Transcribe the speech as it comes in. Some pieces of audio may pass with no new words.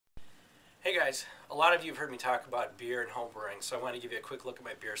guys, a lot of you have heard me talk about beer and home brewing, so I want to give you a quick look at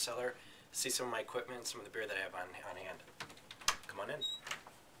my beer cellar, see some of my equipment, some of the beer that I have on hand. Come on in.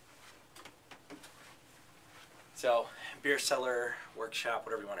 So, beer cellar, workshop,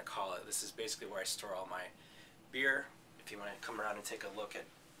 whatever you want to call it. This is basically where I store all my beer. If you want to come around and take a look at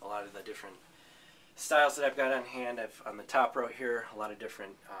a lot of the different styles that I've got on hand, I've on the top row here a lot of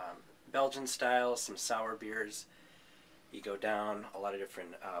different Belgian styles, some sour beers. You go down a lot of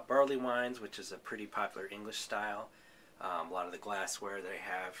different barley wines, which is a pretty popular English style. A lot of the glassware that I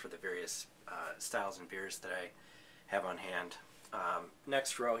have for the various styles and beers that I have on hand.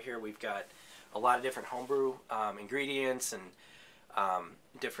 Next row here we've got a lot of different homebrew ingredients and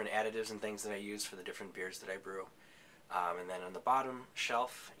different additives and things that I use for the different beers that I brew. And then on the bottom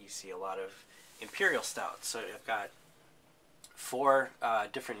shelf you see a lot of imperial stouts. So I've got 4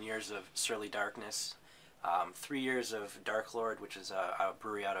 different years of Surly Darkness, 3 years of Dark Lord, which is a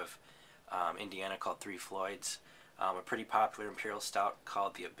brewery out of Indiana called Three Floyds, a pretty popular imperial stout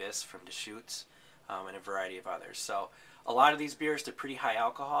called the Abyss from Deschutes, and a variety of others. So a lot of these beers, they're pretty high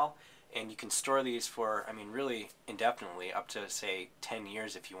alcohol, and you can store these for, I mean, really indefinitely, up to say 10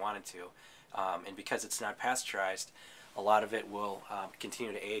 years if you wanted to. And because it's not pasteurized, a lot of it will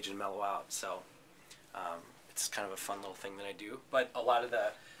continue to age and mellow out. So it's kind of a fun little thing that I do. But a lot of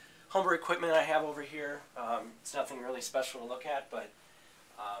the homebrew equipment I have over here, it's nothing really special to look at, but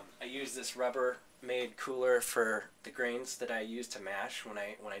I use this Rubbermaid cooler for the grains that I use to mash when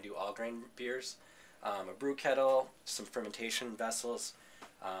I do all grain beers. A brew kettle, some fermentation vessels,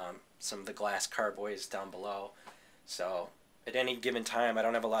 some of the glass carboys down below. So at any given time, I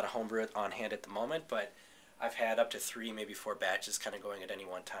don't have a lot of homebrew on hand at the moment, but I've had up to 3, maybe 4 batches kind of going at any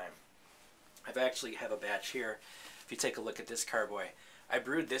one time. I've actually have a batch here. If you take a look at this carboy, I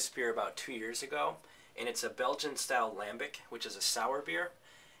brewed this beer about 2 years ago, and it's a Belgian style lambic, which is a sour beer,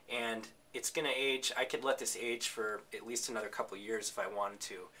 and it's going to age. I could let this age for at least another couple of years if I wanted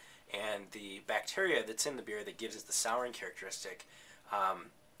to, and the bacteria that's in the beer that gives it the souring characteristic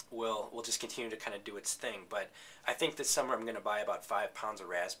will just continue to kind of do its thing. But I think this summer I'm going to buy about 5 pounds of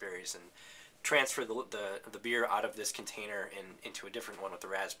raspberries and transfer the beer out of this container and into a different one with the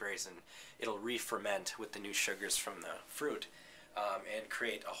raspberries, and it'll re-ferment with the new sugars from the fruit and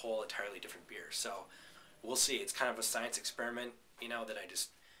create a whole entirely different beer. So we'll see. It's kind of a science experiment, you know, that I just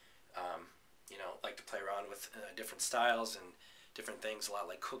you know, like to play around with different styles and different things, a lot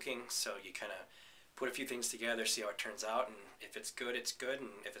like cooking. So you kind of put a few things together, see how it turns out, and if it's good, it's good, and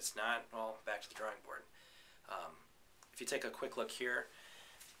if it's not, well, back to the drawing board. If you take a quick look here,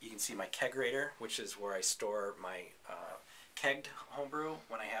 you can see my kegerator, which is where I store my kegged homebrew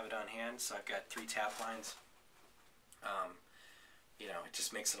when I have it on hand. So I've got 3 tap lines. You know, it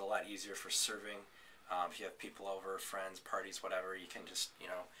just makes it a lot easier for serving. If you have people over, friends, parties, whatever, you can just, you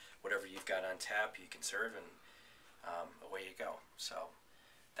know, whatever you've got on tap, you can serve, and away you go. So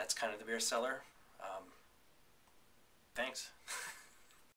that's kind of the beer cellar. Thanks.